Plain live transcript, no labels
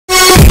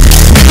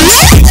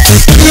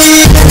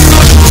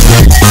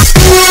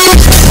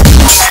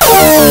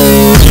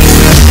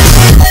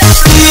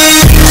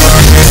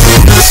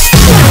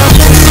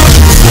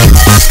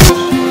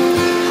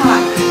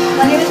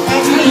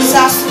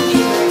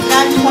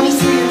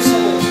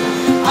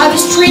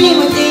was training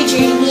with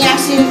AJ and he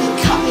accidentally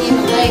cut me in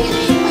the leg and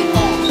hit my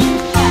ball.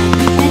 Hi,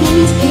 my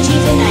name is AJ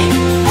the Knight.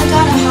 I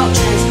got a heart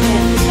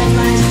transplant because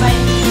when I was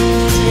fighting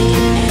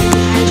Dragon and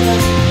Hydra,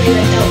 they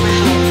ripped out my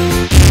heart.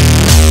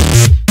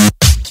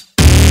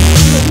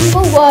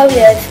 Medieval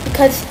warriors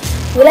because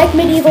we like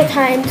medieval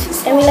times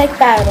and we like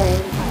battling.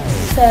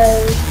 So,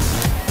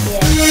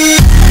 yeah.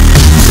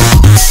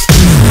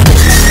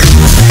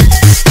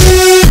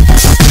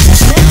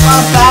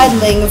 While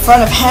battling in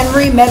front of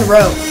Henry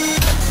Monroe.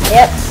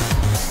 Yep.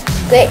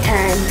 Great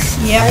times.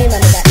 Yep. I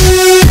remember that.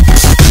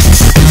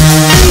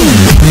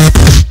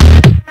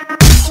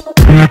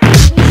 We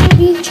should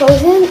be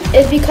chosen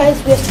is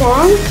because we're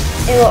strong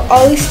and we'll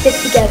always stick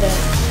together.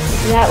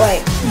 Isn't that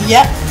right?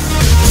 Yep.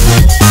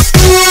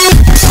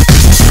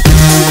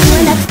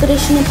 One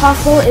expedition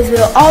impossible is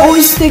we'll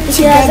always stick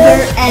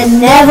together and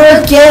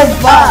never give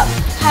up.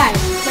 Hi,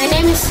 my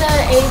name is Sir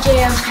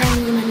AJ of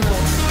Henry Monroe.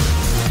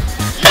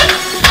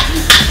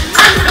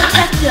 I'm the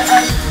protector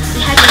of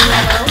Henry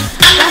Monroe.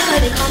 That's why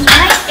they call me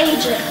Knight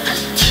Agent.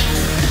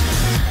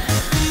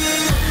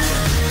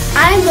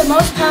 I'm the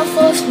most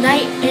powerful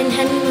knight in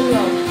Henry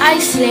Monroe. I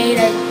slayed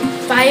a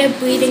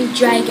fire-breathing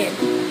dragon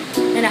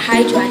and a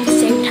hydra at the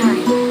same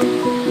time.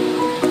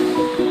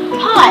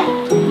 Hi,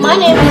 my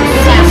name is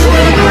Samuel.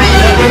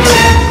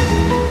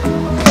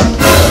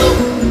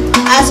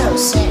 As I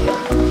was saying,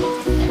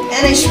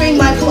 and I swing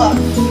my club.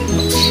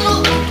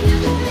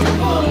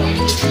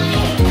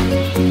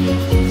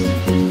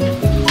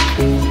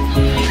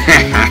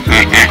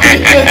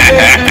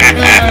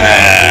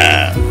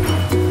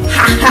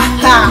 Ha ha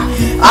ha!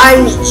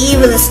 I'm the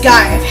evilest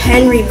guy of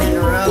Henry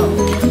Monroe.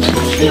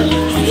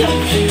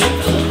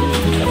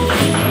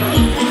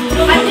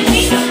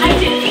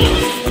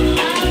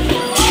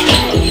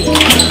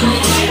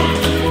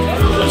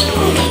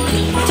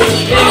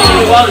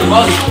 Wally,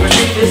 we're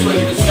taking this way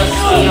to discuss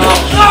something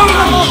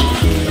else.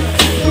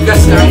 We got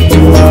started.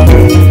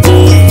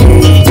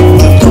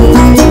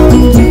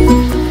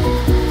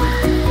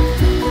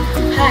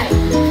 Hi,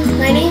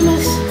 my name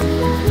is...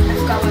 I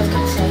forgot what I was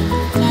going to say.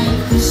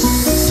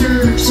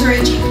 Sir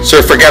AJ.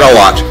 Sir, forget a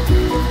lot.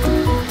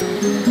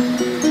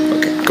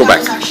 Okay, go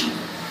back.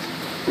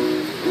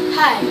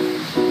 Hi,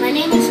 my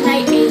name is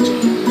Knight AJ.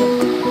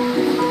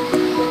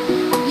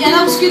 Yeah,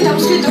 that was good. No,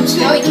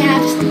 we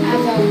can't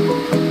have a...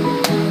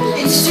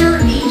 It's Sir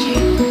AJ.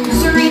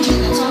 Sir AJ.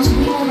 That sounds way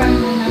more better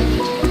than Knight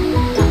AJ.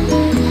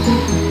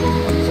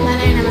 So then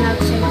I'm allowed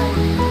to say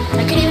what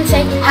I could even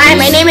say, hi,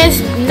 my name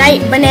is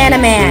Knight Banana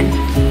Man.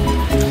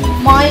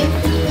 My.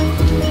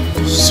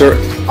 Sir.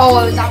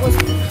 Oh, that was.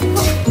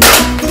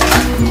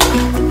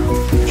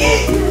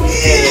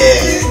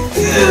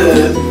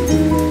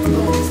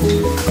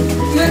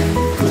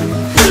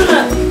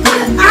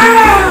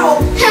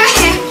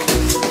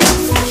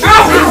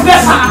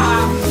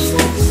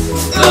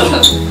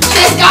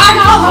 This guy's a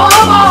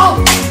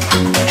homo!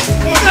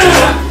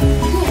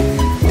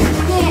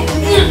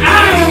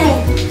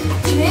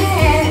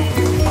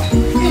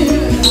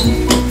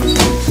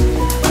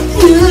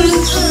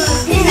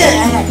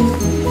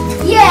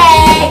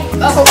 Yay!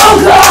 Oh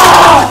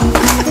God!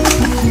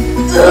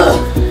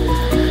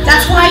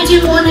 That's why I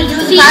didn't want to do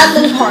the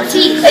battling part.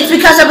 It's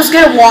because I was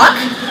gonna walk.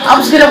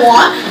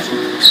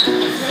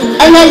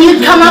 And then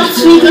you'd come up,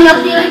 sneaking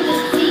up there like this.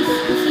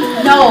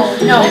 No.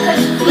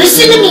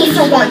 Listen to me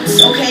for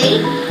once, okay?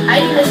 I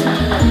do listen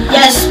to you.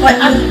 Yes, but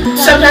you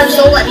sometimes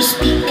don't let me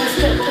speak. Because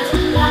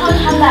you know how we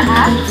have that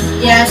axe?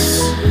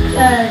 Yes.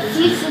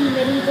 Thieves in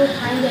medieval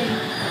times.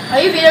 Are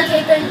you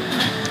videotaping?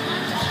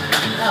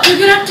 You're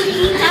gonna have to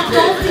be that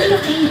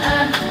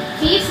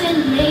Thieves in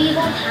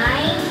medieval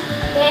times,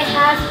 they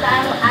have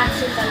battle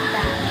axes like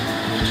that.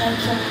 They try to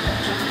kill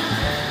people.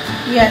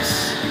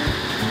 Yes.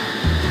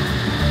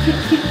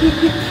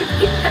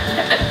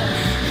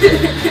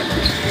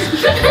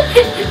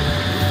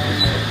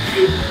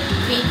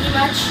 Beat me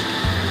much?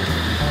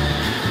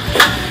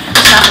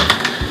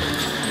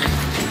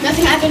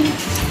 Nothing happened.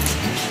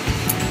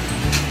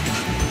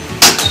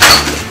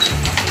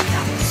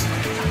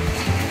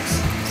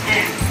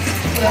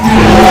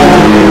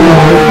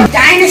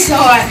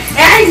 Dinosaur!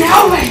 I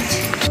know it!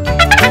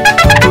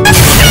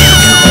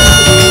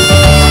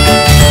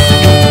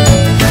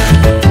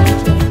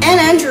 And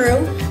Andrew.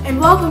 And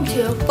welcome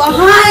to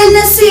Behind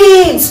the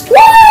Scenes!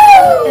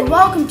 Woo! And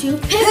welcome to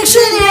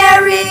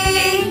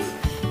Pictionary!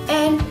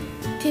 And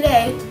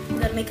today we're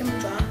gonna make him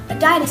draw a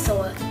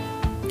dinosaur.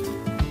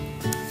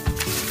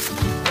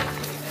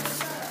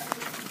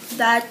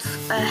 That's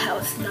a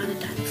house, not a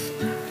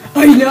dinosaur.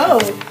 I know!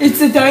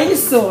 It's a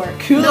dinosaur!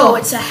 Cool! No,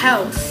 it's a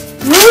house.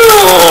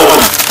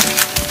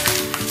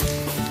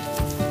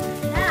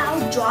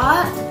 Now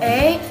draw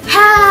a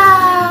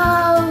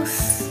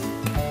house.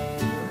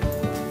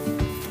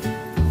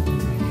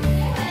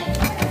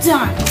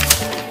 Done!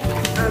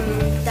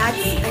 That's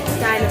a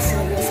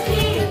dinosaur. You're supposed to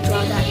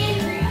draw that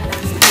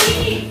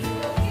thing.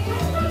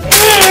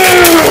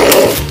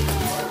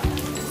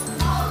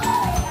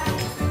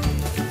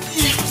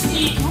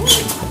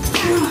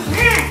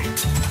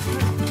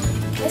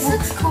 This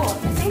looks cool. I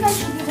think I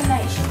should do the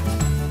night shift.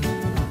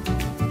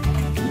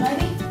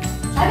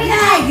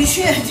 Yeah, you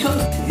should. I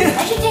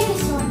should take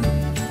this one.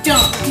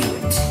 Don't do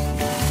it.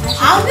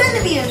 I'm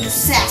gonna be an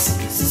assassin.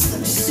 This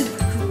looks super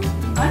cool.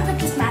 I want to put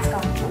this mask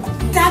on.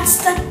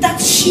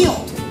 That's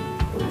shield.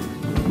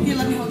 Here,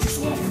 let me hold your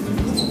sword.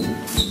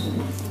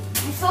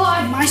 My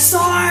sword. My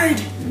sword.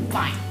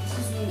 Fine.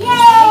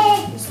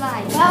 Yay!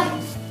 Slide. Well,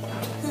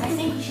 I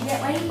think we should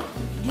get ready.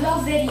 Do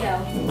a video.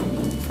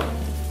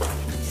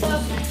 So,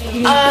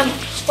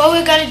 what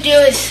we're gonna do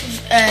is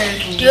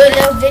do a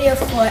little video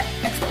for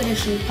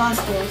Expedition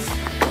Impossibles.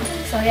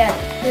 So yeah,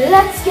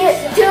 let's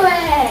get to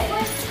it.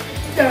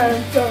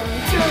 Dun, dun,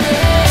 dun.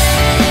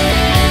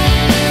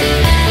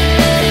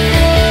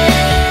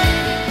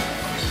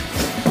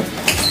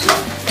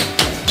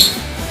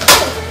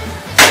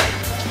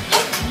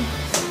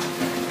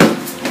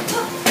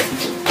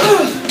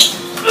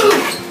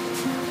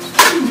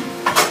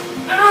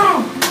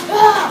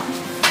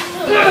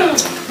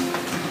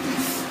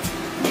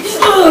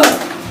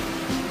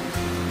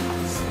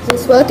 Is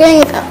this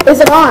working? Is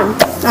it on?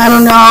 I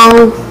don't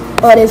know.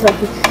 Oh, it is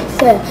working.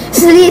 So,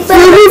 sleep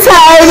party!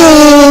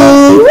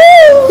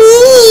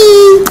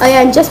 Oh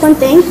yeah, and just one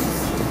thing.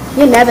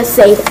 You never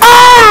say,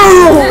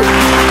 oh!